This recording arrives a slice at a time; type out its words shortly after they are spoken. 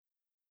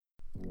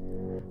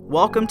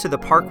Welcome to the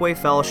Parkway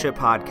Fellowship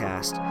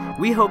Podcast.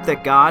 We hope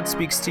that God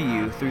speaks to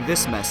you through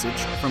this message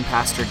from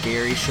Pastor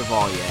Gary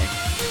Chevalier.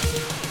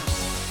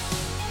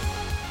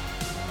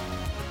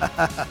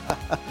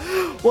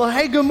 Well,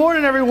 hey, good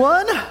morning,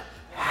 everyone.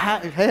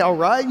 Hey, all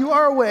right, you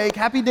are awake.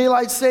 Happy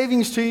daylight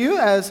savings to you.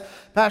 As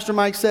Pastor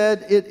Mike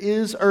said, it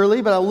is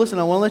early, but listen,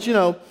 I want to let you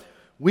know,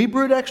 we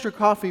brewed extra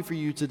coffee for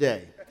you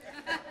today.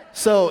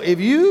 So if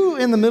you,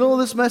 in the middle of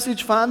this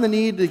message, find the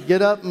need to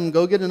get up and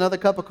go get another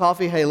cup of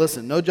coffee, hey,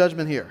 listen, no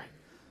judgment here.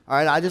 All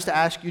right, I just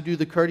ask you do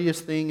the courteous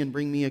thing and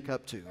bring me a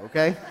cup too,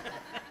 okay?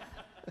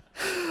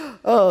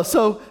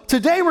 So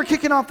today we're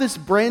kicking off this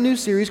brand new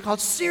series called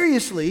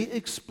Seriously,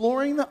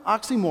 Exploring the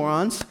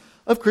Oxymorons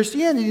of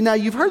Christianity. Now,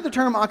 you've heard the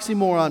term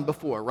oxymoron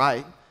before,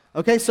 right?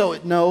 Okay, so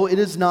no, it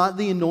is not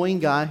the annoying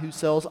guy who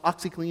sells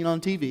OxyClean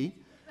on TV.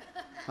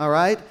 All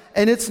right?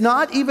 And it's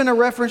not even a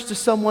reference to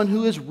someone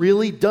who is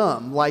really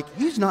dumb. Like,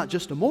 he's not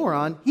just a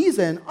moron, he's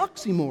an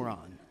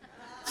oxymoron.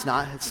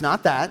 It's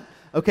not that.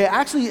 Okay,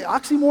 actually,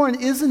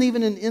 oxymoron isn't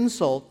even an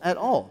insult at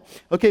all.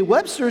 Okay,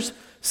 Webster's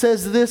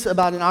says this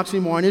about an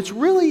oxymoron. It's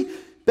really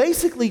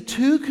basically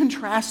two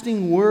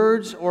contrasting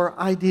words or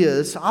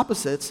ideas,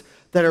 opposites,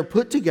 that are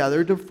put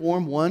together to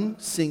form one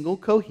single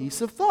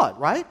cohesive thought,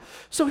 right?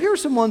 So here are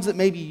some ones that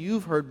maybe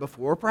you've heard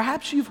before.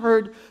 Perhaps you've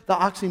heard the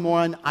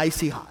oxymoron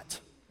icy hot.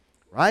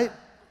 Right?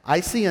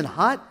 Icy and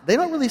hot, they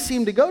don't really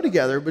seem to go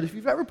together, but if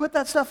you've ever put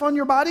that stuff on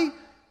your body,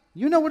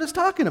 you know what it's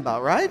talking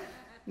about, right?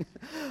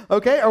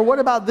 Okay, or what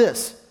about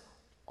this?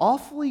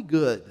 Awfully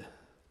good.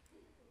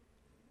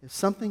 If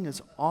something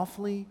is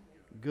awfully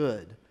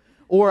good.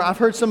 Or I've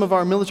heard some of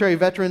our military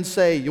veterans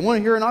say, you want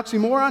to hear an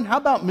oxymoron? How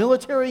about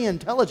military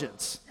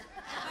intelligence?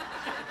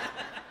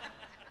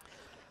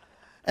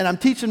 And I'm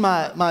teaching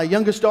my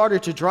youngest daughter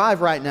to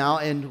drive right now,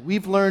 and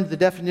we've learned the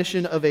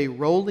definition of a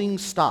rolling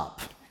stop.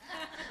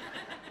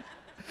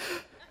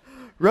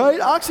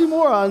 Right?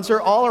 Oxymorons are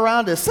all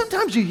around us.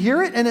 Sometimes you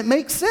hear it and it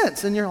makes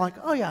sense and you're like,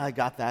 oh yeah, I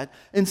got that.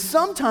 And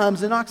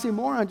sometimes an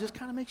oxymoron just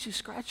kind of makes you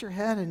scratch your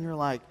head and you're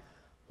like,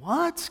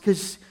 what?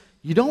 Because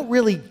you don't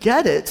really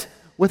get it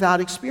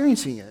without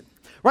experiencing it.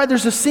 Right?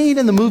 There's a scene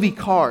in the movie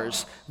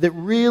Cars that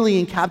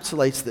really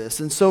encapsulates this.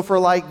 And so for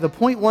like the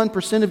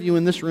 0.1% of you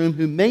in this room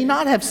who may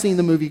not have seen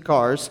the movie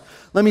Cars,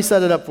 let me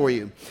set it up for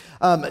you.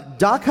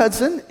 Doc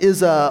Hudson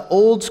is an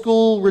old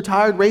school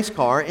retired race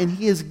car and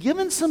he is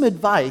given some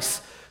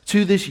advice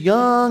to this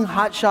young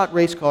hotshot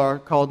race car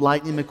called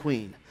Lightning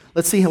McQueen.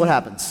 Let's see what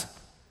happens.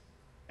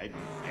 He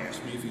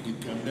asked me if he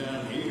could come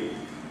down here.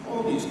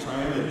 All he's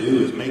trying to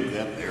do is make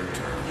that there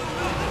turn.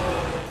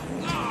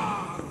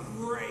 Ah,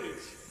 great.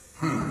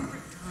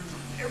 Perfect turns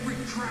on every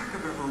track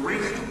I've ever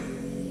raced on.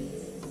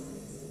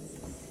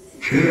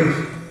 Sheriff,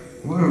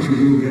 why don't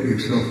you go get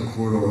yourself a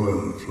quart of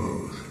oil that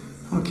flows?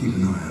 I'll keep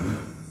an eye on it.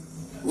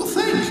 Well,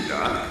 thanks,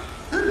 Doc.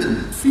 I've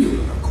been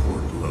feeling a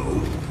quart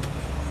low.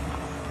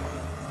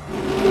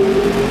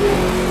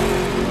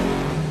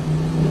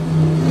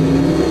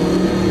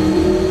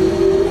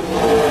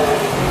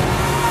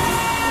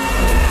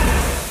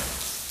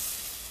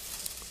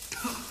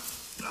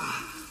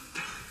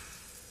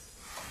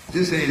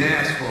 This ain't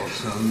asphalt,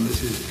 son.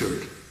 This is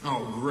dirt.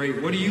 Oh,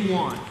 great. What do you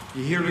want?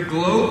 You here to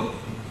gloat?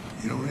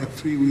 You don't have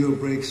three-wheel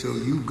brakes, so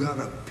you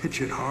gotta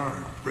pitch it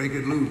hard, break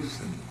it loose,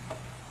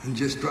 and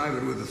just drive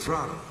it with the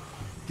throttle.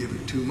 Give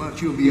it too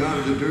much, you'll be out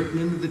of the dirt and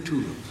into the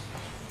tulips.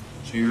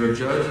 So you're a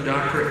judge,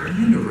 doctor,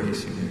 and a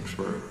racing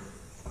expert.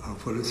 I'll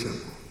put it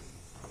simple.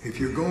 If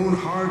you're going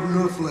hard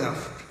enough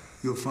left,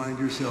 you'll find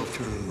yourself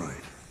turning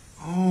right.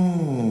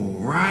 Oh,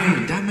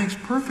 right. That makes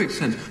perfect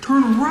sense.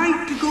 Turn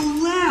right to go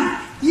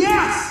left.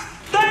 Yes!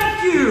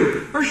 Thank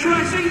you! Or should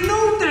I say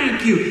no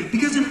thank you?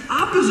 Because in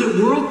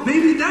opposite world,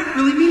 maybe that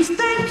really means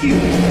thank you.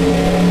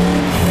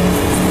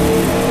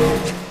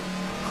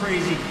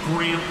 Crazy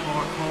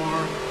grandpa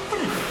car.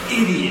 What an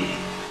idiot.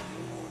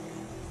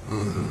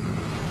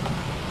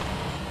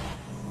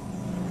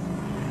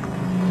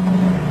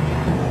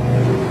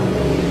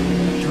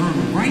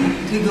 Turn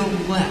right to go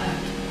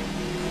left.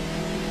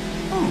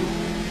 Oh.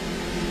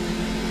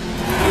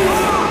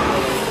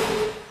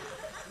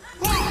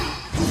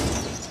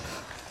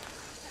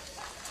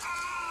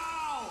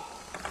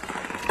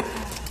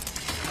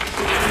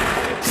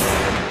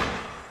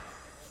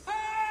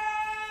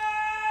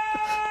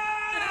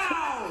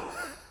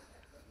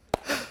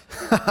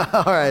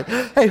 All right.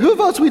 Hey, who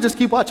votes we just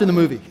keep watching the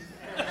movie?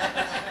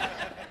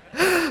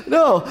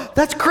 No,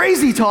 that's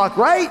crazy talk,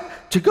 right?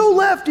 To go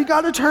left, you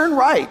got to turn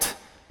right.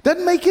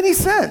 Doesn't make any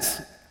sense.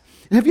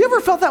 And have you ever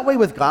felt that way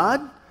with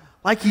God?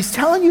 Like he's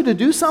telling you to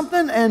do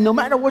something, and no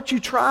matter what you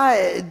try,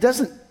 it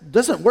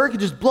doesn't work. It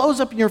just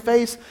blows up in your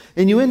face,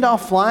 and you end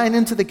up flying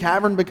into the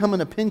cavern,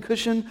 becoming a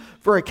pincushion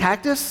for a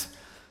cactus.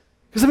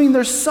 Because, I mean,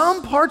 there's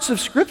some parts of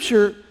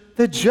Scripture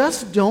that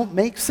just don't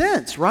make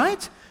sense,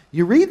 right?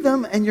 You read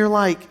them, and you're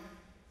like,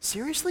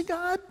 seriously,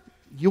 God?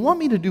 You want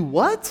me to do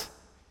what?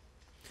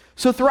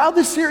 So throughout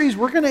this series,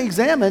 we're going to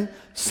examine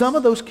some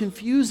of those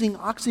confusing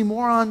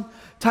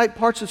oxymoron-type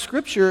parts of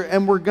Scripture,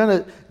 and we're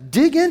going to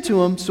dig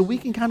into them so we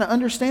can kind of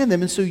understand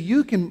them and so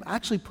you can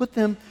actually put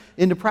them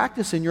into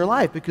practice in your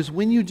life, because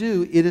when you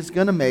do, it is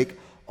going to make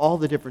all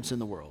the difference in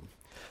the world.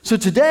 So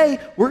today,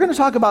 we're going to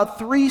talk about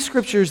 3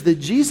 scriptures that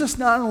Jesus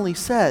not only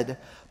said,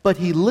 but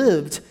he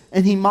lived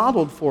and he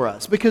modeled for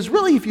us. Because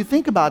really, if you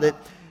think about it,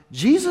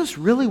 Jesus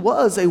really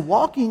was a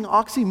walking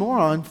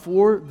oxymoron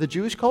for the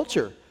Jewish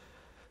culture.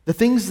 The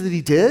things that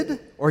he did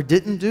or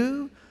didn't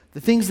do,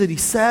 the things that he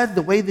said,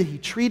 the way that he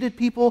treated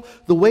people,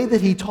 the way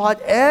that he taught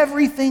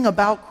everything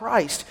about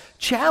Christ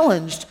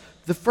challenged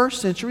the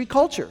first century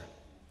culture.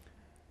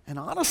 And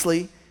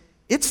honestly,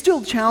 it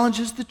still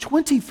challenges the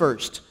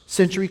 21st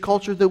century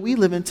culture that we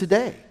live in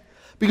today.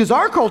 Because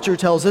our culture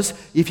tells us,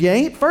 if you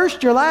ain't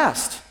first, you're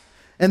last.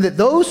 And that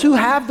those who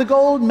have the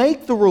gold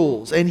make the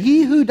rules. And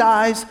he who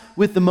dies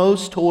with the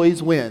most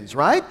toys wins,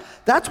 right?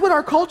 That's what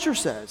our culture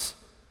says.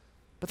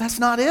 But that's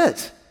not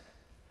it.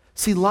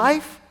 See,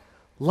 life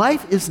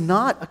is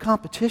not a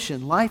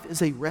competition. Life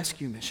is a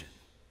rescue mission.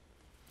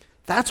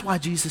 That's why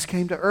Jesus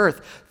came to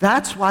earth.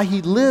 That's why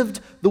he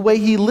lived the way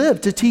he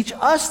lived, to teach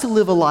us to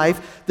live a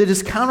life that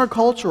is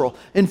countercultural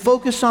and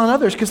focused on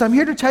others. Because I'm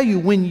here to tell you,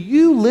 when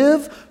you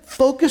live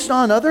focused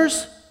on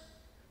others,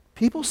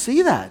 people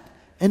see that,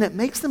 and it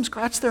makes them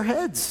scratch their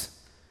heads.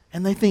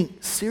 And they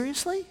think,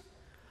 seriously?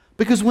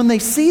 Because when they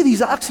see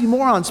these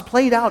oxymorons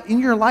played out in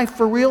your life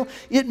for real,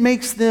 it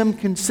makes them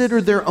consider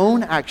their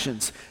own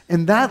actions.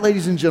 And that,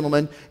 ladies and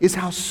gentlemen, is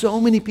how so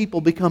many people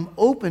become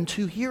open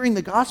to hearing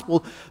the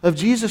gospel of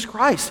Jesus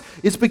Christ.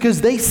 It's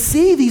because they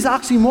see these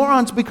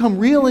oxymorons become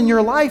real in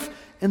your life,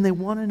 and they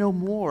want to know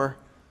more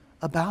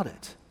about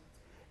it.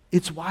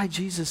 It's why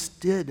Jesus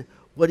did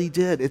what he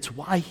did. It's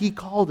why he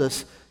called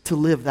us to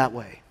live that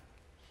way.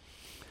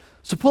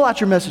 So pull out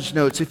your message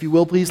notes, if you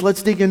will, please.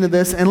 Let's dig into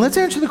this, and let's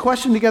answer the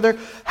question together,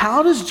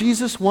 how does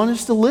Jesus want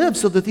us to live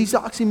so that these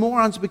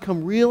oxymorons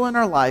become real in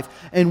our life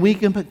and we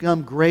can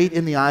become great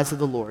in the eyes of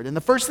the Lord? And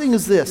the first thing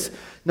is this.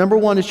 Number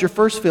one is your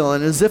first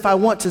feeling, is if I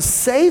want to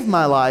save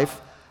my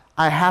life,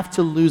 I have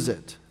to lose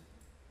it.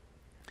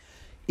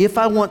 If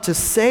I want to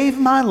save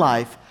my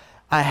life,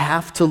 I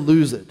have to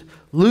lose it.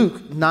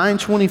 Luke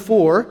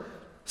 9:24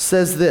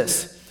 says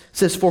this. It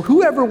says, for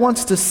whoever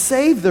wants to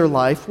save their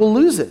life will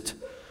lose it.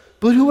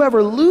 But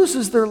whoever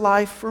loses their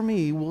life for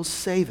me will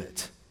save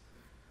it.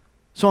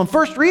 So on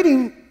first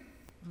reading,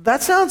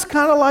 that sounds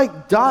kind of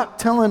like Doc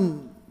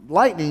telling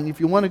lightning, if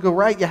you want to go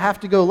right, you have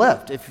to go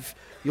left. If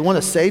you want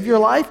to save your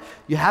life,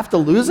 you have to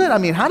lose it. I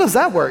mean, how does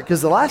that work?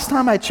 Because the last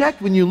time I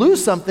checked, when you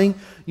lose something,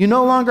 you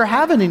no longer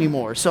have it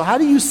anymore. So how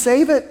do you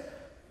save it?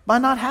 By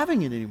not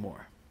having it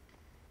anymore.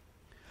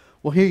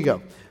 Well, here you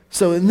go.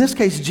 So in this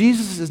case,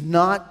 Jesus is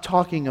not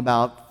talking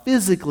about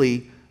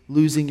physically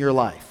losing your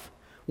life.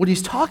 What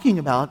he's talking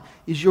about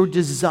is your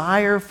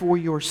desire for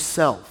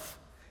yourself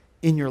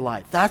in your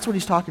life. That's what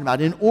he's talking about.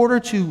 In order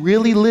to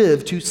really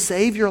live, to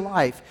save your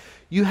life,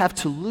 you have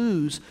to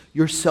lose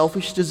your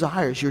selfish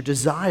desires, your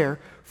desire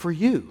for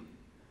you.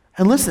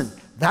 And listen,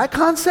 that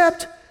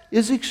concept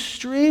is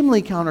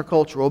extremely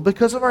countercultural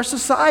because of our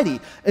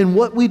society and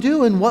what we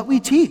do and what we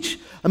teach.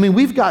 I mean,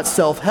 we've got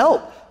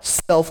self-help,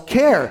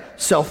 self-care,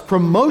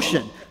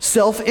 self-promotion,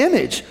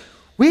 self-image.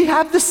 We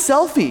have the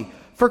selfie.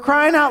 For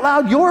crying out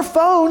loud, your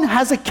phone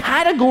has a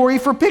category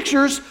for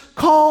pictures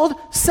called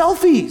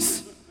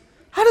selfies.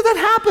 How did that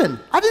happen?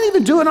 I didn't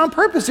even do it on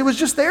purpose. It was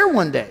just there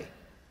one day.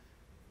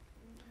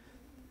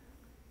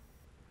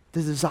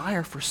 The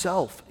desire for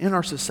self in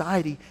our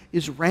society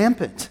is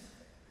rampant.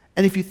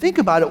 And if you think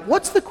about it,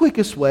 what's the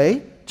quickest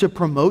way to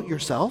promote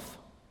yourself?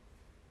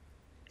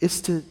 It's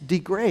to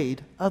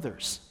degrade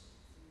others.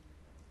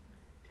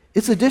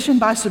 It's addition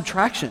by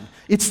subtraction.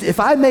 It's if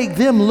I make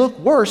them look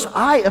worse,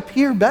 I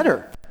appear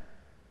better.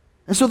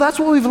 And so that's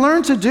what we've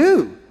learned to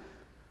do.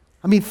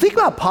 I mean, think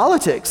about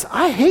politics.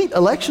 I hate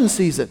election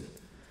season.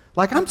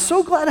 Like, I'm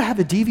so glad I have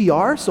a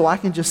DVR so I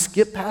can just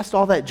skip past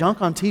all that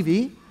junk on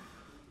TV,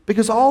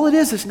 because all it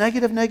is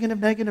negative, negative,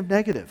 negative,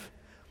 negative.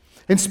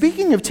 And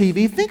speaking of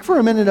TV, think for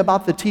a minute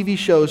about the TV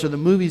shows or the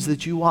movies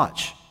that you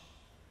watch.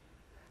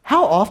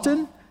 How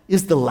often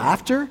is the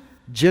laughter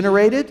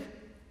generated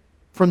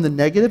from the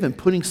negative and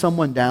putting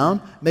someone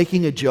down,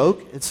 making a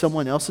joke at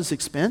someone else's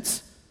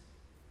expense?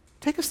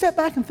 Take a step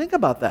back and think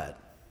about that.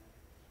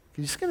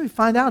 You're just going to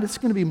find out it's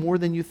going to be more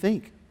than you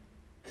think.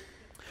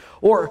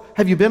 Or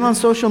have you been on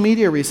social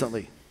media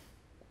recently?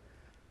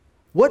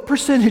 What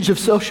percentage of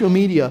social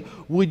media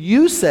would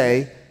you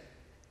say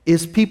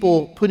is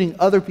people putting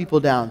other people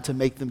down to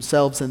make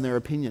themselves and their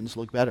opinions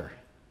look better?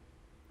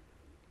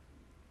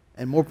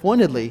 And more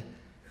pointedly,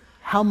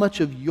 how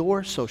much of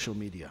your social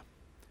media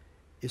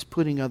is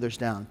putting others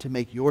down to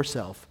make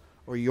yourself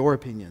or your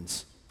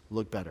opinions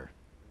look better?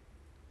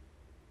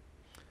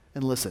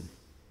 And listen,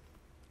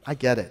 I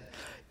get it.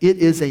 It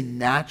is a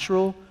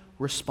natural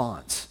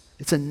response.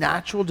 It's a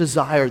natural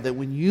desire that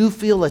when you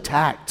feel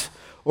attacked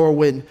or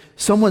when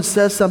someone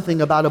says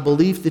something about a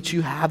belief that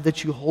you have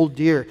that you hold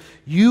dear,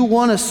 you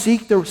want to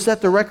seek to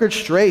set the record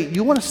straight.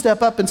 You want to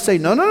step up and say,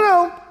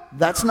 no,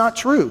 that's not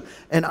true.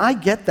 And I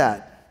get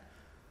that.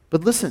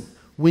 But listen,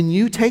 when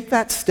you take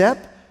that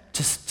step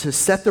to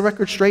set the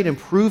record straight and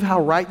prove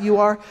how right you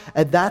are,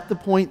 at that the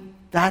point,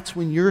 that's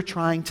when you're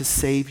trying to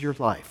save your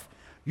life.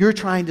 You're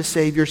trying to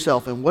save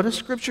yourself. And what does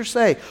Scripture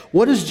say?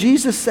 What does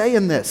Jesus say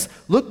in this?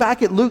 Look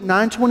back at Luke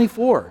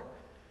 9:24.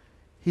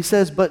 He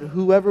says, but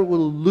whoever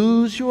will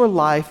lose your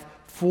life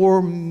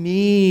for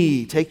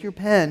me, take your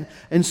pen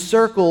and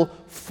circle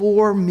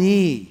for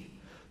me.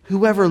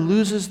 Whoever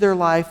loses their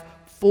life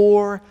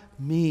for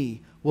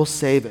me will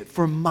save it,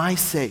 for my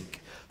sake,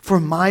 for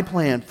my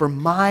plan, for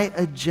my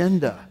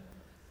agenda.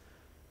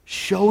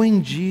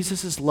 Showing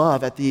Jesus'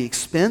 love at the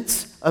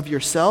expense of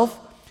yourself,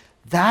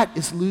 that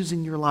is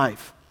losing your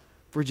life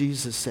for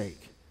Jesus'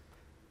 sake.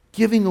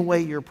 Giving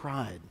away your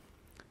pride,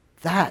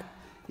 that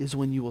is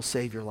when you will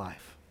save your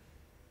life.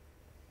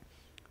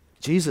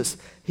 Jesus,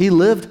 he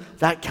lived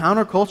that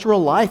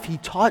countercultural life. He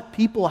taught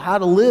people how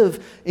to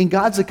live in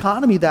God's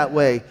economy that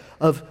way,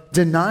 of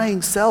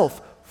denying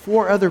self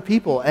for other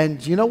people.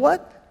 And you know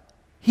what?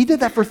 He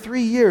did that for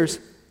 3 years,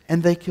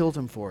 and they killed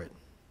him for it.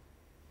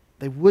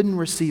 They wouldn't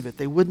receive it.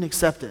 They wouldn't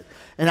accept it.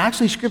 And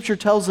actually, Scripture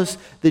tells us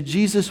that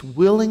Jesus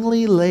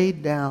willingly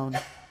laid down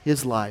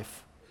his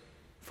life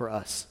for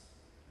us.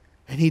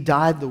 And he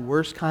died the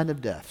worst kind of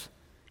death.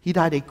 He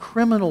died a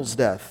criminal's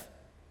death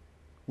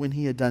when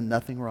he had done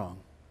nothing wrong.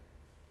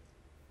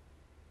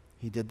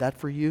 He did that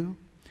for you,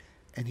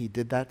 and he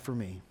did that for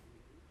me.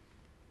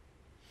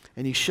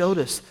 And he showed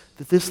us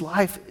that this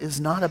life is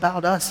not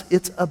about us.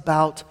 It's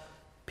about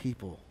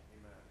people.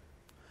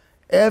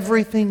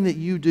 Everything that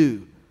you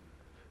do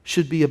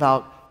should be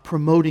about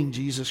promoting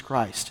Jesus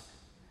Christ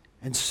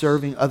and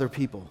serving other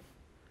people.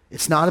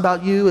 It's not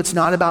about you. It's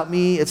not about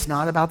me. It's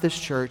not about this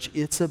church.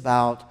 It's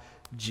about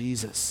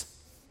Jesus.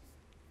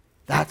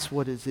 That's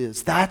what it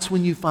is. That's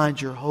when you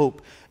find your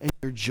hope and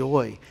your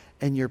joy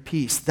and your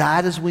peace.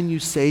 That is when you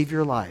save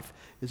your life,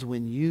 is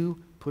when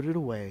you put it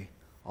away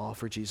all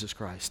for Jesus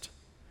Christ.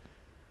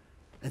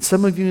 And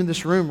some of you in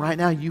this room right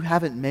now, you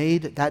haven't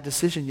made that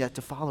decision yet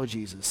to follow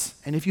Jesus.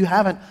 And if you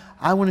haven't,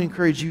 I want to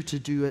encourage you to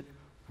do it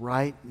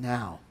right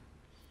now.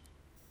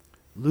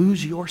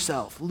 Lose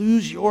yourself,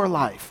 lose your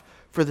life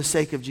for the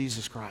sake of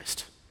Jesus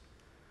Christ.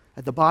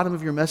 At the bottom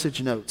of your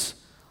message notes,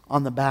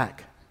 on the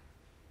back,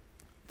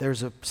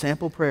 there's a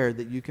sample prayer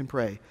that you can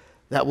pray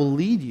that will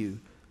lead you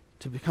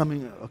to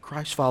becoming a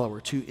Christ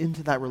follower,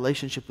 into that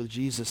relationship with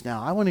Jesus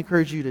now. I want to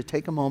encourage you to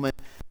take a moment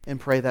and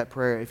pray that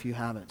prayer if you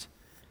haven't.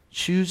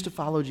 Choose to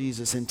follow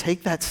Jesus and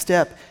take that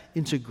step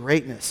into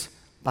greatness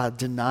by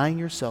denying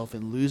yourself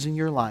and losing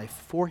your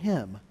life for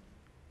him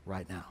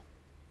right now.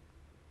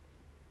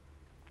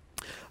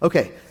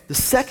 Okay, the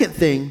second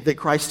thing that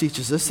Christ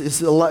teaches us is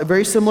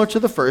very similar to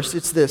the first.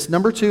 It's this.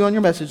 Number 2 on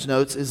your message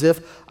notes is,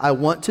 if I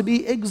want to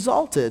be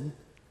exalted,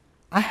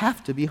 I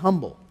have to be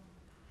humble.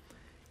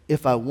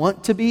 If I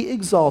want to be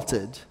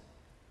exalted,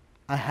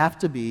 I have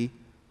to be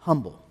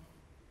humble.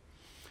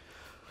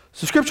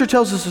 So Scripture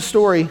tells us a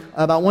story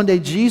about one day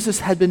Jesus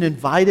had been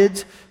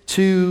invited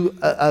to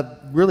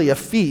a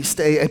feast,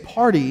 a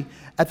party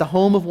at the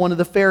home of one of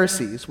the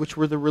Pharisees, which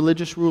were the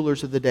religious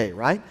rulers of the day,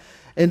 right?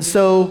 And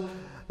so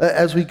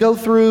as we go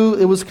through,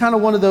 it was kind of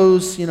one of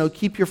those,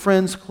 keep your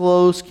friends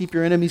close, keep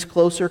your enemies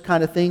closer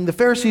kind of thing. The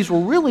Pharisees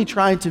were really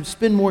trying to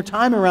spend more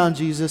time around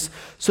Jesus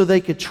so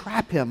they could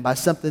trap him by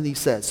something he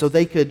says, so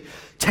they could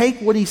take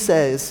what he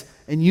says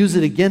and use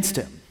it against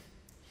him.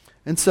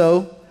 And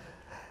so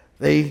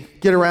they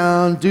get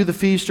around, do the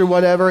feast or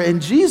whatever,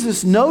 and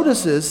Jesus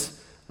notices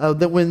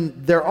that when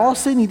they're all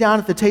sitting down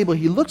at the table,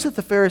 he looks at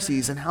the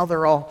Pharisees and how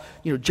they're all,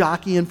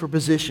 jockeying for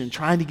position,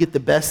 trying to get the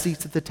best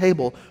seats at the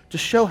table to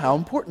show how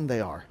important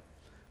they are.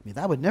 I mean,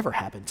 that would never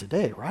happen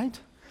today, right?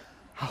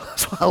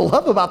 That's what I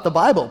love about the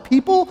Bible.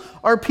 People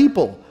are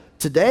people.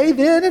 Today,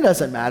 then, it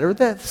doesn't matter.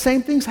 The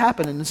same things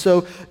happen. And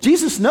so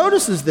Jesus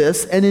notices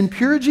this, and in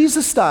pure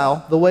Jesus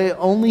style, the way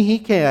only he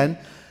can,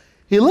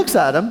 he looks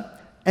at them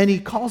and he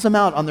calls them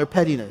out on their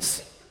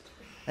pettiness.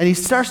 And he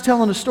starts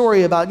telling a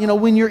story about,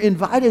 when you're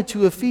invited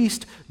to a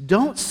feast,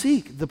 don't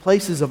seek the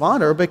places of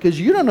honor, because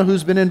you don't know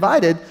who's been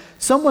invited.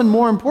 Someone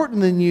more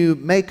important than you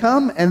may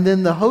come, and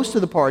then the host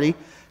of the party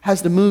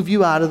has to move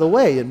you out of the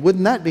way. And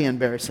wouldn't that be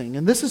embarrassing?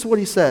 And this is what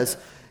he says.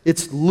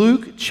 It's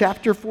Luke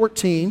chapter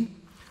 14,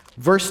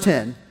 verse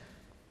 10.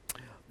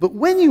 But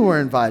when you are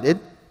invited,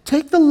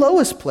 take the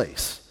lowest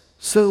place.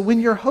 So when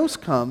your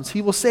host comes,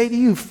 he will say to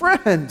you,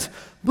 friend,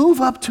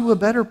 move up to a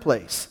better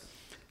place.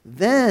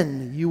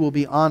 Then you will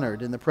be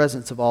honored in the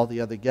presence of all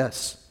the other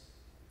guests.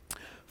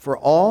 For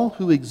all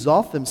who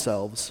exalt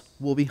themselves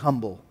will be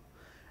humble,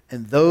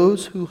 and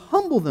those who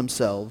humble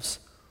themselves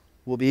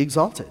will be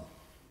exalted.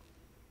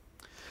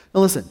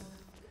 Now listen,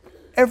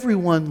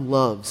 everyone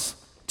loves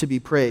to be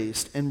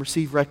praised and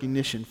receive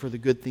recognition for the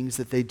good things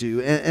that they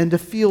do, and to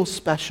feel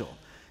special.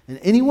 And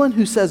anyone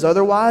who says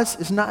otherwise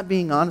is not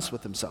being honest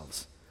with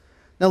themselves.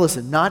 Now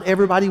listen, not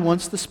everybody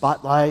wants the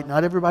spotlight.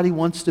 Not everybody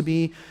wants to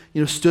be,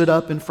 stood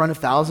up in front of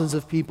thousands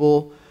of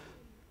people.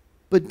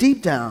 But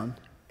deep down,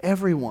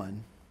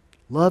 everyone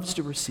loves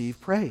to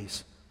receive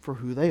praise for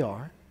who they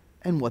are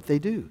and what they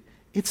do.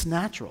 It's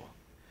natural.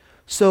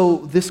 So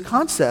this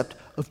concept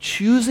of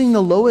choosing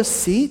the lowest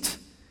seat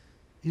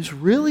is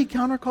really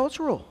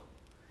countercultural.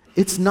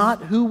 It's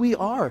not who we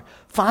are.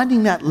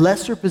 Finding that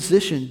lesser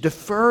position,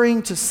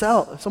 deferring to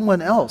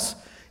someone else,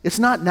 it's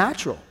not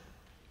natural.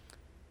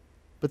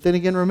 But then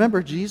again,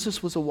 remember,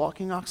 Jesus was a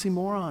walking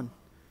oxymoron,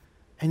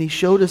 and he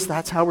showed us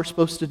that's how we're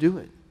supposed to do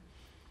it.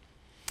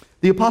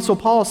 The Apostle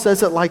Paul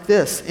says it like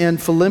this in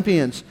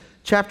Philippians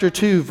chapter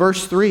 2,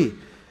 verse 3.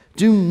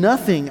 Do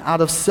nothing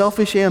out of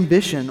selfish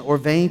ambition or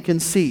vain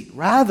conceit.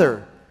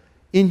 Rather,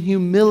 in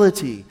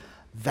humility,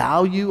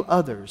 value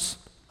others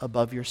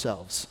above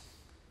yourselves.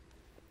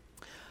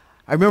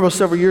 I remember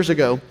several years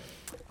ago,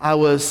 I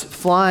was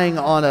flying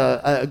on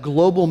a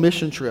global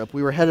mission trip.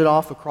 We were headed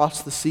off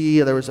across the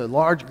sea. There was a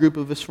large group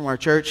of us from our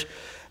church.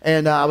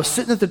 And I was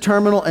sitting at the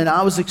terminal, and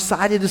I was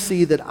excited to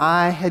see that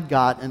I had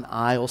got an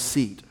aisle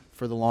seat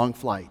for the long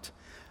flight.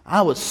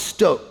 I was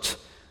stoked,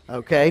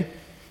 okay?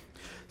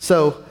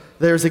 So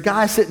there's a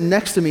guy sitting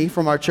next to me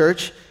from our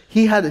church.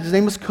 His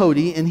name was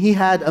Cody, and he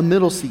had a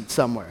middle seat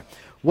somewhere.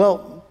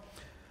 Well,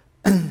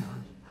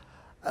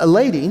 a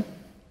lady,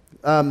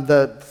 at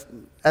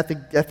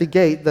the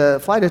gate,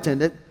 the flight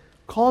attendant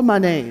called my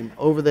name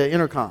over the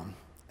intercom.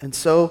 And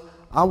so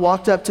I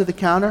walked up to the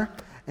counter,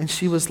 and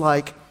she was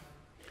like,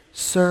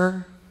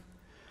 "Sir,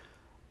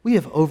 we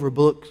have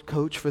overbooked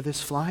coach for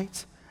this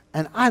flight,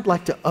 and I'd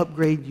like to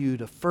upgrade you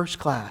to first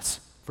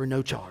class for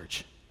no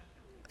charge."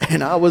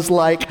 And I was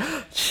like,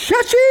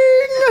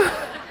 "Cha-ching!"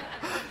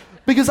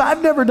 Because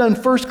I've never done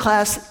first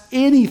class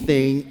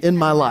anything in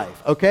my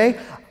life, okay?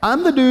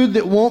 I'm the dude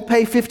that won't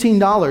pay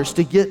 $15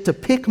 to get to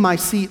pick my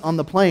seat on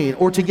the plane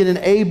or to get an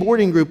A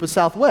boarding group with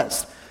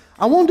Southwest.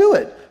 I won't do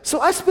it. So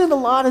I spend a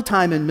lot of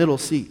time in middle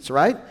seats,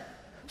 right?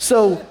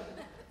 So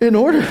in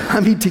order,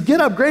 to get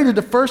upgraded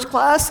to first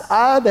class,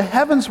 the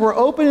heavens were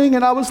opening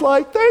and I was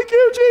like, "Thank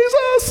you,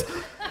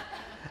 Jesus."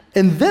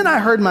 And then I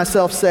heard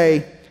myself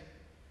say,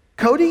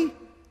 "Cody,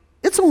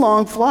 it's a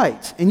long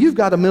flight and you've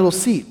got a middle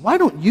seat. Why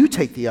don't you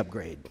take the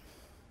upgrade?"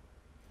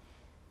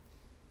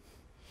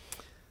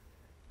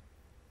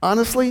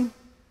 Honestly,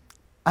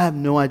 I have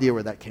no idea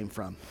where that came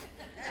from.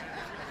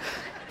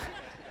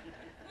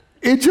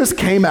 It just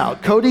came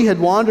out. Cody had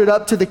wandered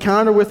up to the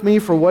counter with me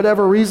for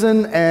whatever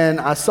reason, and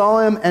I saw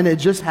him, and it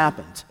just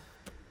happened.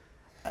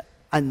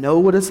 I know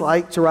what it's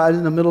like to ride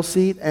in the middle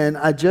seat, and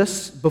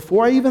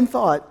before I even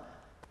thought,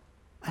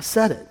 I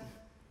said it.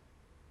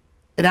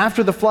 And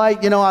after the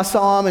flight, I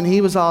saw him, and he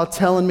was all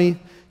telling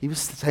me, he was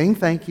saying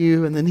thank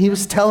you, and then he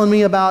was telling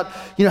me about,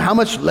 how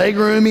much leg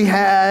room he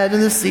had,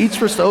 and the seats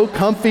were so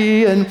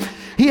comfy, and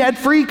he had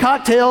free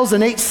cocktails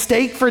and ate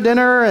steak for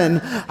dinner,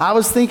 and I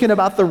was thinking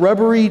about the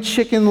rubbery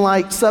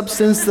chicken-like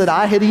substance that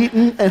I had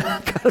eaten, and I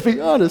gotta be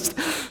honest,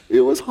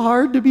 it was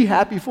hard to be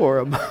happy for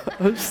him.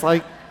 I was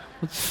like,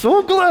 "I'm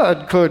so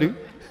glad, Cody."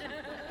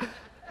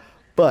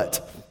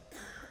 But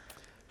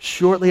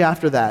shortly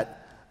after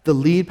that, the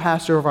lead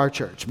pastor of our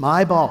church,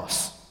 my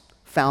boss,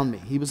 found me.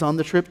 He was on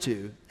the trip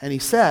too, and he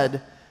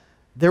said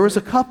there was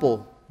a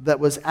couple that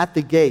was at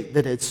the gate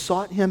that had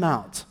sought him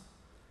out,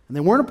 and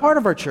they weren't a part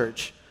of our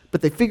church, but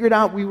they figured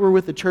out we were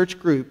with the church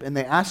group, and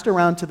they asked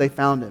around till they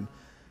found him.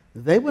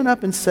 They went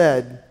up and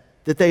said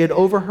that they had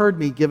overheard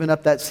me giving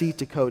up that seat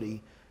to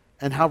Cody,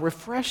 and how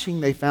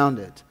refreshing they found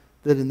it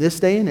that in this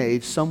day and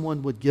age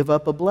someone would give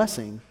up a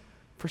blessing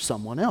for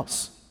someone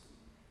else.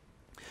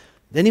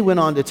 Then he went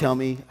on to tell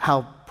me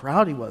how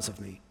proud he was of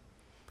me,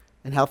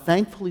 and how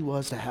thankful he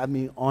was to have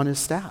me on his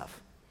staff,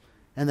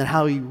 and then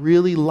how he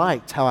really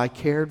liked how I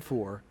cared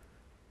for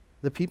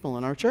the people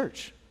in our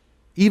church,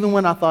 even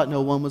when I thought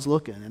no one was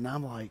looking. And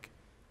I'm like,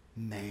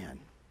 man,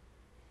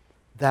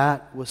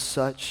 that was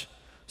such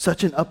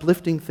an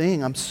uplifting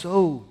thing. I'm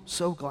so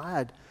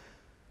glad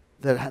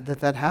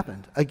that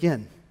happened.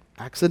 Again,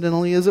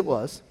 accidentally as it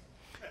was.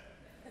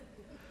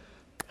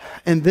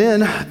 And then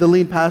the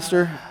lead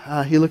pastor,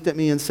 he looked at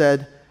me and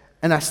said,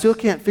 "And I still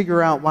can't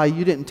figure out why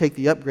you didn't take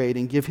the upgrade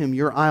and give him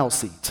your aisle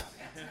seat."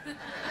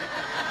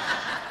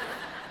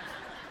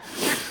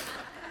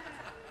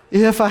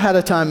 If I had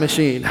a time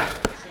machine.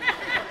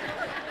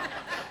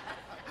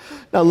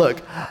 Now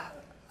look,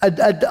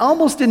 I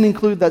almost didn't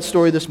include that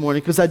story this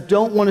morning because I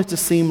don't want it to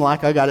seem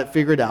like I got it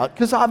figured out,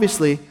 because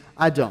obviously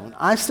I don't.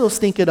 I still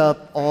stink it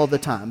up all the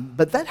time.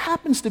 But that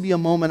happens to be a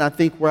moment, I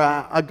think, where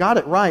I got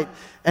it right,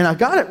 and I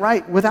got it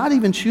right without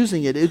even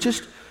choosing it.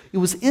 It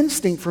was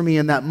instinct for me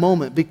in that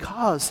moment,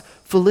 because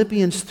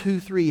Philippians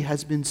 2:3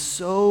 has been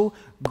so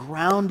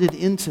grounded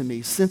into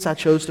me since I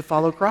chose to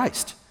follow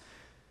Christ.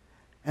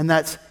 And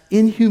that's,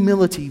 in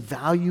humility,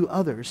 value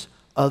others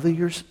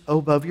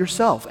above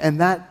yourself. And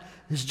that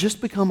has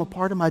just become a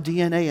part of my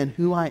DNA and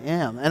who I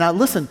am. And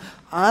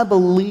I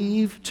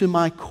believe to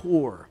my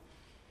core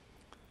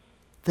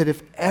that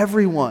if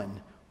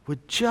everyone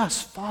would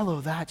just follow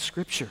that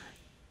scripture,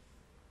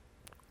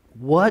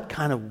 what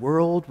kind of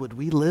world would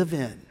we live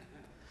in?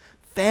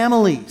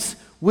 Families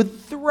would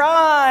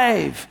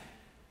thrive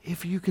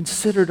if you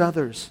considered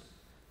others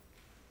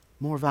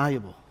more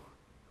valuable.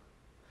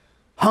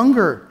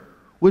 Hunger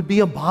would be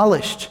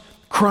abolished.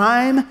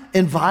 Crime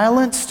and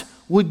violence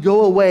would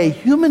go away.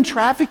 Human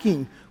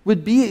trafficking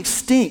would be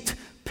extinct.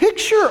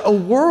 Picture a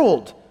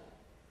world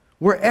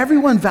where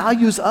everyone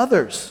values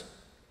others.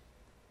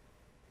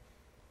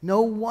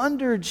 No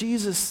wonder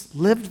Jesus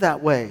lived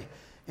that way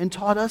and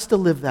taught us to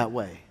live that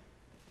way.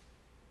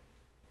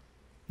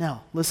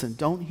 Now, listen,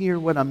 don't hear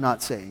what I'm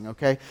not saying,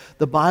 okay?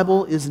 The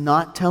Bible is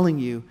not telling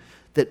you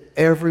that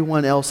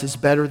everyone else is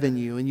better than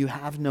you and you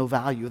have no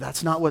value.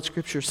 That's not what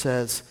Scripture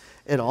says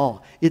at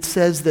all. It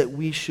says that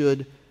we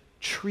should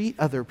treat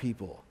other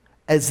people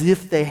as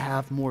if they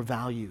have more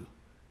value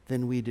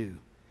than we do.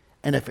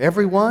 And if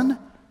everyone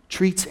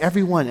treats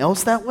everyone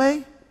else that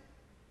way,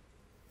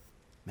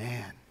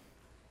 man.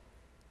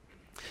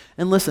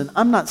 And listen,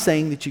 I'm not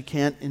saying that you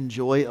can't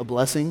enjoy a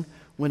blessing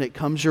when it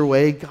comes your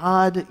way.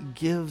 God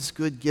gives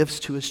good gifts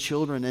to his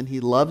children, and he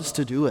loves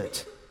to do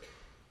it.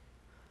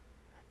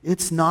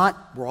 It's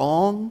not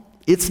wrong.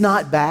 It's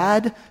not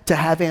bad to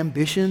have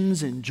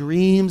ambitions and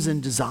dreams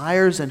and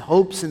desires and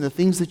hopes and the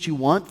things that you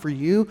want for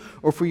you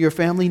or for your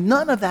family.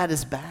 None of that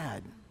is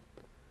bad.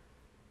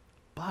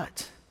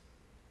 But,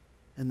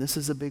 and this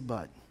is a big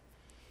but,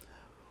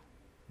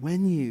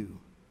 when you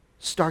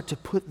start to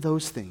put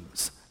those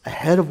things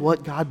ahead of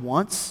what God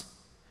wants,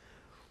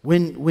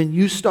 when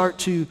you start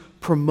to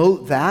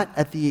promote that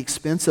at the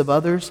expense of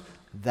others,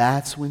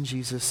 that's when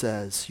Jesus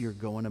says you're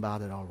going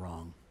about it all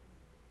wrong.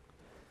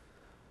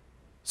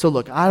 So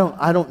look, I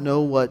don't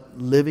know what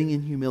living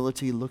in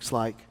humility looks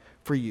like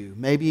for you.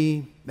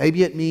 Maybe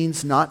it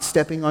means not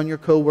stepping on your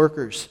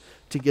coworkers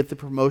to get the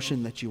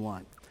promotion that you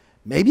want.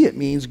 Maybe it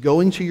means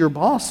going to your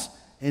boss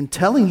and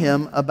telling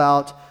him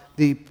about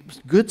the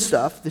good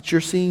stuff that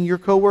you're seeing your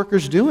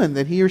coworkers doing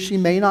that he or she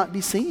may not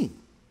be seeing.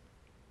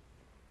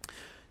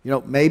 You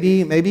know,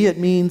 maybe it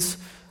means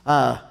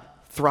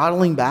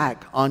throttling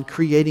back on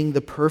creating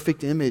the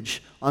perfect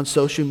image on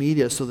social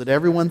media so that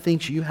everyone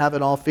thinks you have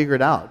it all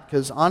figured out.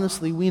 Because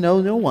honestly, we know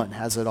no one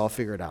has it all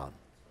figured out.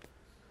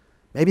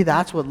 Maybe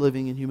that's what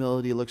living in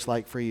humility looks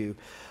like for you.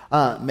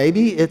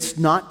 Maybe it's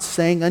not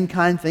saying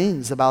unkind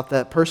things about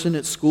that person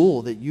at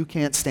school that you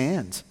can't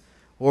stand,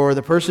 or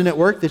the person at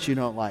work that you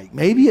don't like.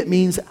 Maybe it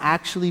means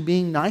actually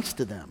being nice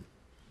to them.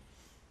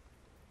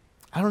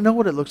 I don't know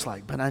what it looks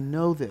like, but I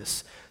know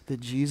this, that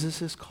Jesus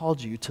has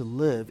called you to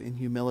live in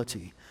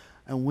humility.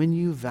 And when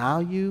you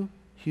value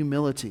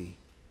humility,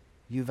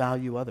 you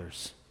value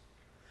others.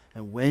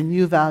 And when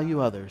you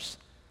value others,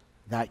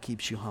 that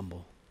keeps you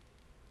humble.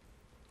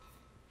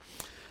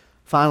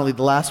 Finally,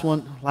 the last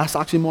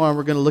oxymoron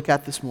we're going to look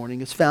at this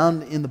morning is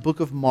found in the book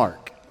of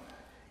Mark.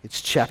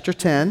 It's chapter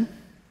 10,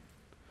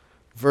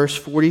 verse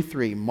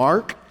 43.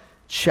 Mark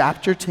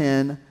chapter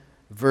 10,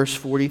 verse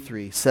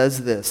 43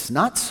 says this,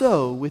 "Not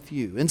so with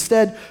you.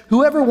 Instead,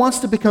 whoever wants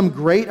to become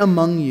great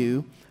among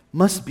you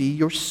must be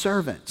your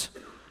servant.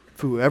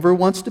 For whoever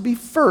wants to be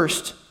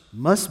first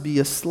must be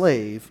a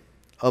slave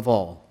of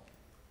all."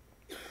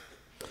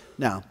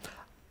 Now,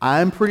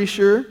 I'm pretty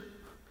sure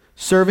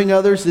serving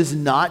others is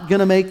not going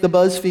to make the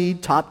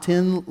BuzzFeed top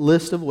 10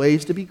 list of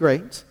ways to be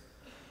great.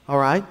 All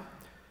right?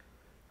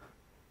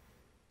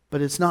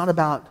 But it's not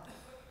about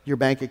your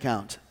bank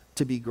account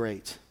to be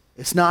great.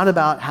 It's not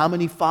about how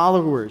many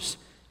followers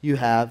you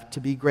have to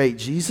be great.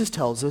 Jesus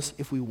tells us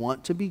if we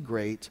want to be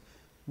great,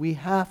 we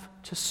have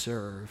to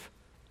serve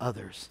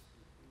others.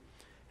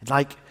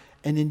 Like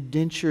an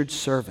indentured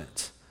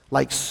servant,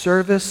 like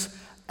service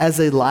as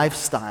a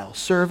lifestyle,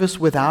 service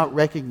without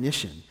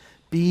recognition.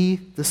 Be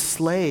the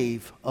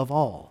slave of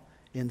all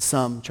in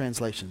some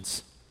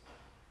translations.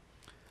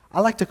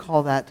 I like to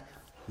call that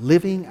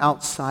living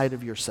outside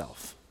of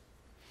yourself.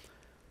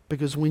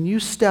 Because when you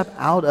step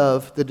out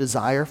of the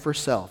desire for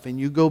self and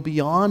you go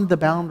beyond the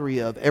boundary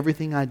of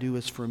everything I do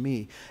is for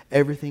me,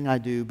 everything I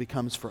do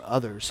becomes for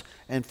others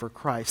and for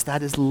Christ,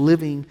 that is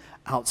living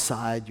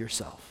outside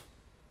yourself.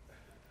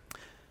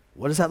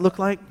 What does that look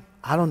like?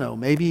 I don't know.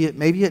 Maybe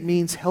it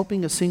means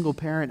helping a single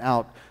parent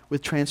out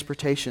with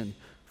transportation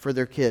for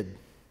their kid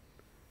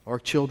or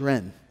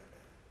children.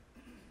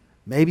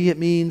 Maybe it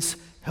means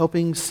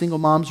helping single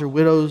moms or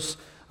widows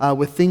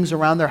with things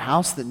around their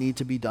house that need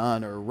to be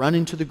done, or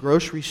running to the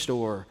grocery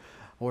store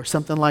or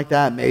something like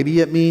that. Maybe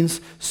it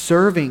means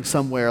serving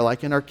somewhere,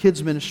 like in our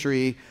kids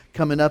ministry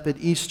coming up at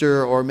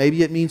Easter, or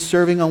maybe it means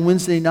serving on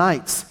Wednesday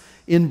nights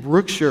in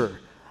Brookshire.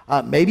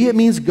 Maybe it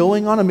means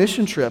going on a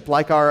mission trip,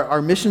 like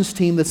our missions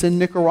team that's in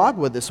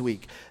Nicaragua this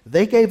week.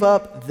 They gave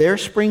up their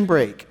spring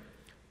break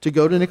to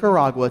go to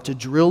Nicaragua to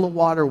drill a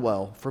water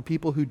well for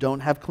people who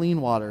don't have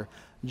clean water,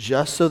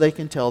 just so they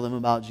can tell them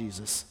about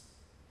Jesus.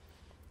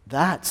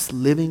 That's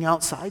living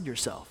outside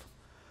yourself.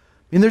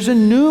 I mean, there's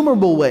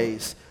innumerable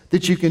ways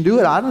that you can do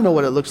it. I don't know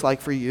what it looks like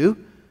for you,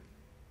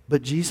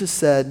 but Jesus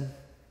said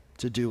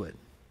to do it.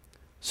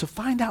 So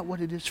find out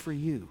what it is for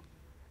you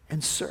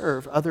and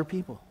serve other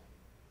people.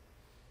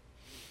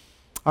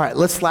 All right,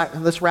 let's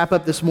wrap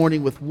up this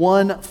morning with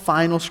one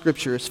final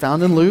scripture. It's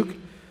found in Luke.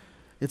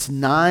 It's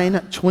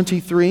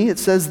 9:23. It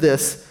says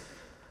this,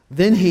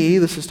 "Then he,"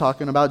 this is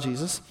talking about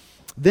Jesus,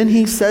 "then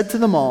he said to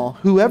them all,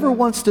 'Whoever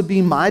wants to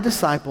be my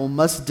disciple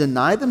must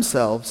deny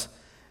themselves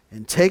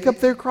and take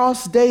up their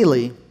cross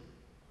daily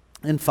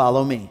and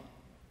follow me.'"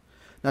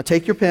 Now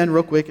take your pen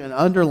real quick and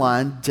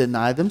underline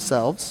 "deny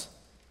themselves,"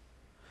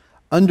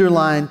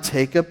 underline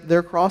 "take up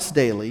their cross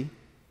daily,"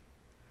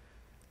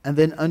 and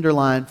then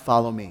underline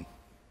 "follow me."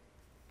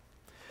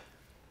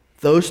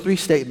 Those three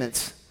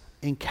statements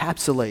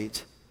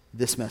encapsulate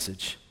this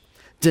message.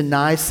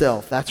 Deny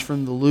self. That's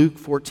from the Luke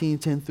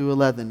 14:10 through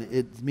 11.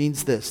 It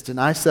means this.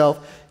 Deny self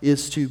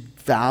is to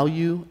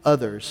value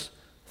others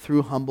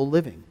through humble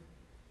living.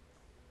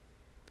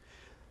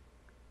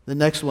 The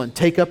next one,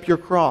 take up your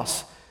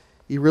cross.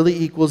 It really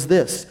equals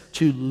this,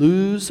 to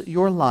lose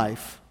your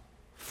life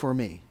for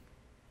me.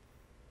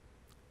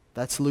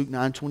 That's Luke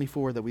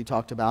 9:24 that we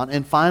talked about.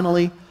 And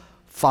finally,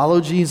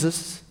 follow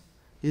Jesus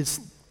is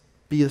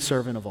be a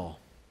servant of all.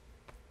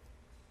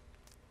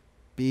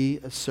 Be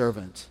a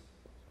servant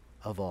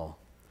of all.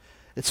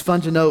 It's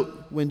fun to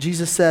note when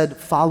Jesus said,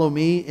 "Follow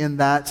me," in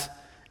that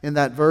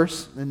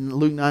verse in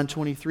Luke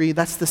 9:23,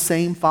 that's the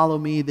same "follow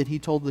me" that he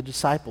told the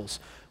disciples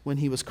when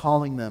he was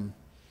calling them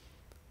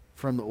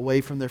away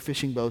from their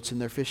fishing boats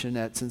and their fishing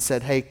nets and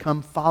said, "Hey,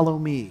 come follow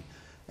me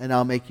and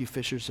I'll make you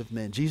fishers of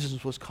men."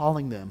 Jesus was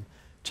calling them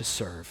to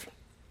serve.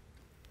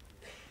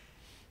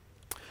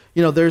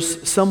 You know,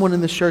 there's someone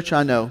in this church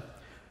I know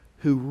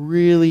who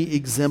really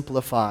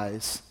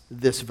exemplifies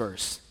this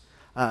verse.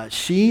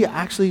 She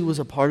actually was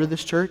a part of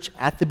this church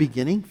at the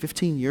beginning,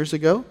 15 years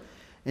ago,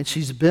 and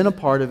she's been a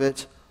part of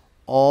it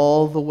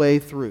all the way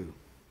through.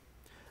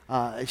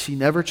 She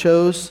never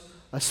chose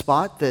a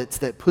spot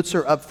that puts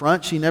her up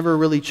front. She never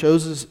really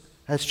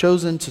has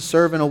chosen to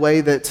serve in a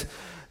way that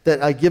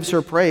gives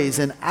her praise.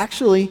 And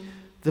actually,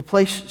 the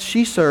place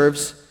she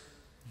serves,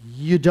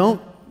 you don't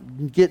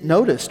get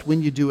noticed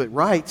when you do it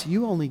right.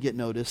 You only get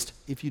noticed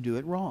if you do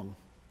it wrong.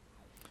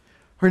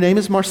 Her name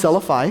is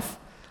Marcella Fife.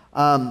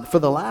 For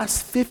the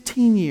last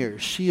 15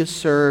 years, she has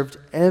served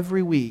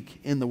every week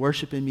in the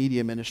worship and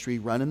media ministry,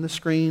 running the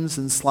screens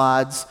and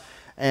slides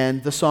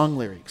and the song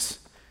lyrics.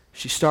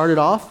 She started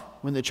off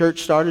when the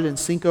church started in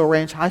Cinco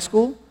Ranch High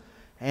School,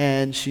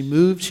 and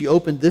she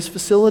opened this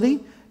facility,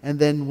 and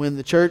then when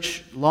the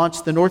church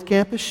launched the North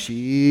Campus,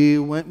 she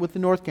went with the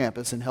North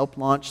Campus and helped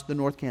launch the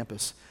North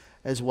Campus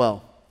as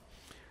well.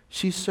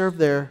 She served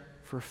there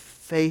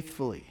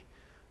faithfully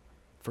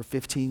for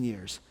 15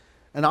 years.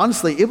 And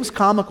honestly, it was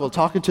comical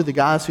talking to the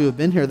guys who have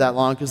been here that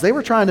long because they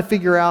were trying to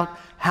figure out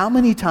how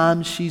many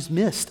times she's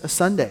missed a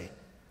Sunday.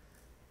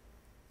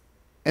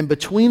 And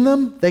between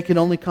them, they could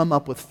only come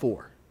up with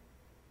 4.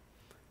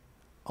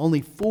 Only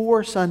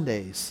 4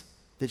 Sundays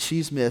that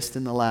she's missed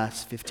in the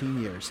last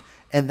 15 years.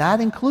 And that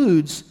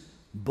includes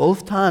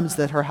both times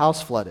that her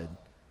house flooded,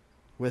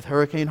 with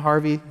Hurricane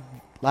Harvey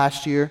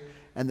last year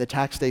and the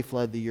tax day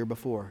flood the year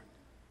before.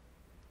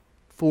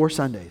 4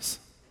 Sundays.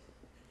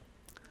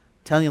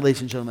 Telling you, ladies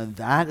and gentlemen,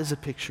 that is a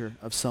picture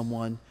of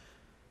someone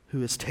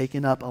who has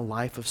taken up a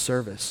life of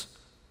service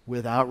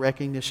without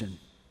recognition.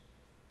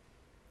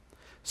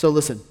 So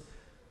listen,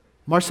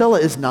 Marcella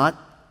is not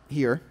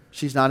here.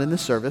 She's not in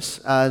this service.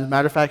 As a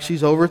matter of fact,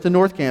 she's over at the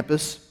North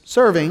Campus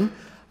serving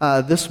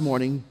this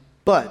morning,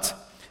 but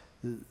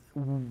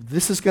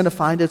this is going to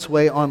find its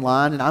way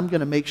online, and I'm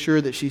going to make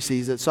sure that she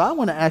sees it. So I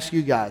want to ask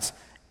you guys,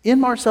 in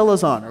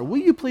Marcella's honor,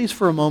 will you please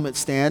for a moment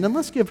stand and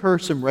let's give her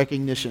some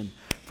recognition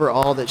for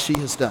all that she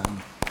has done.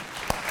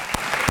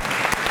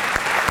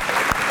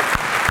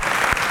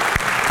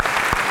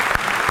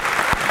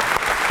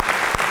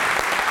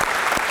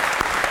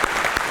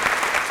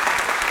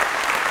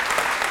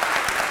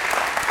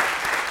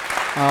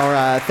 All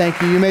right,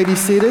 thank you. You may be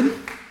seated.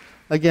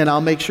 Again,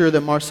 I'll make sure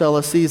that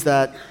Marcella sees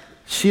that.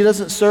 She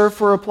doesn't serve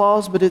for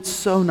applause, but it's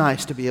so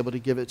nice to be able to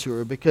give it to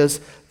her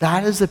because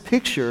that is a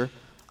picture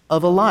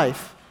of a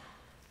life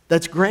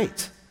that's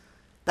great.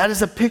 That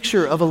is a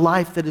picture of a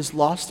life that has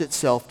lost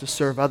itself to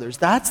serve others.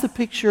 That's the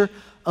picture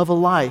of a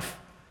life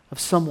of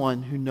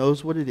someone who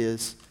knows what it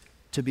is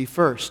to be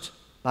first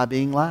by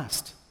being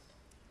last.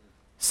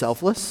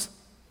 Selfless,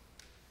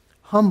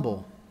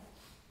 humble,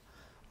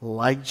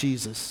 like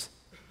Jesus,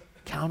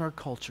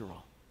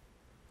 countercultural,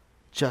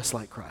 just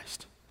like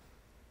Christ.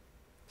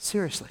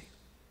 Seriously.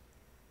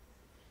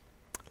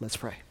 Let's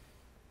pray.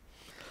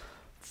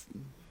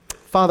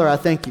 Father, I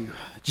thank you.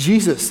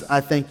 Jesus,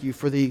 I thank you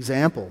for the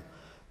example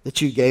that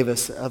you gave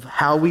us of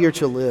how we are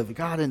to live.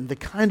 God, and the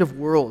kind of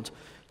world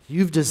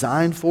you've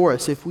designed for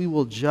us if we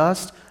will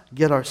just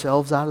get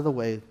ourselves out of the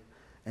way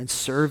and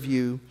serve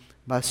you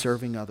by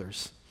serving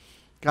others.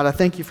 God, I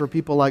thank you for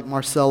people like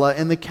Marcella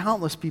and the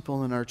countless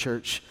people in our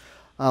church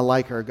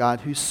like her,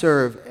 God, who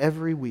serve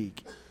every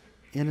week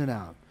in and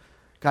out.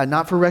 God,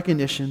 not for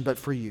recognition, but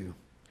for you,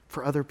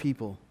 for other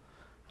people.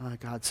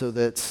 God, so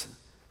that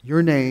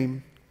your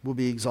name will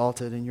be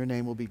exalted and your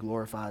name will be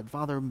glorified.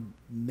 Father,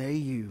 may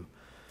you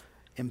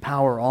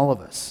empower all of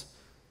us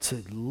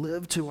to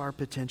live to our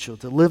potential,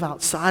 to live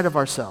outside of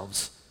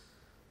ourselves,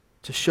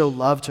 to show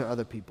love to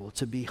other people,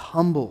 to be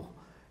humble,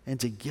 and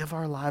to give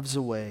our lives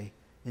away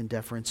in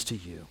deference to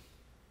you.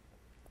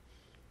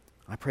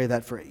 I pray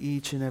that for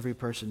each and every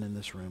person in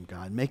this room,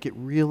 God. Make it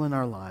real in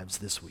our lives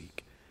this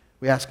week.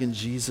 We ask in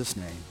Jesus'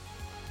 name,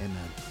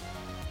 amen.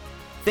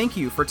 Thank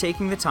you for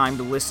taking the time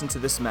to listen to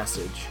this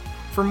message.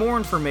 For more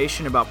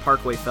information about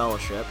Parkway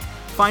Fellowship,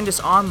 find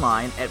us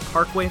online at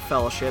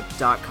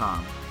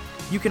parkwayfellowship.com.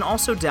 You can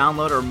also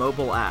download our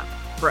mobile app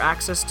for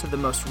access to the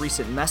most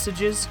recent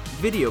messages,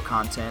 video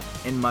content,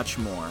 and much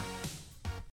more.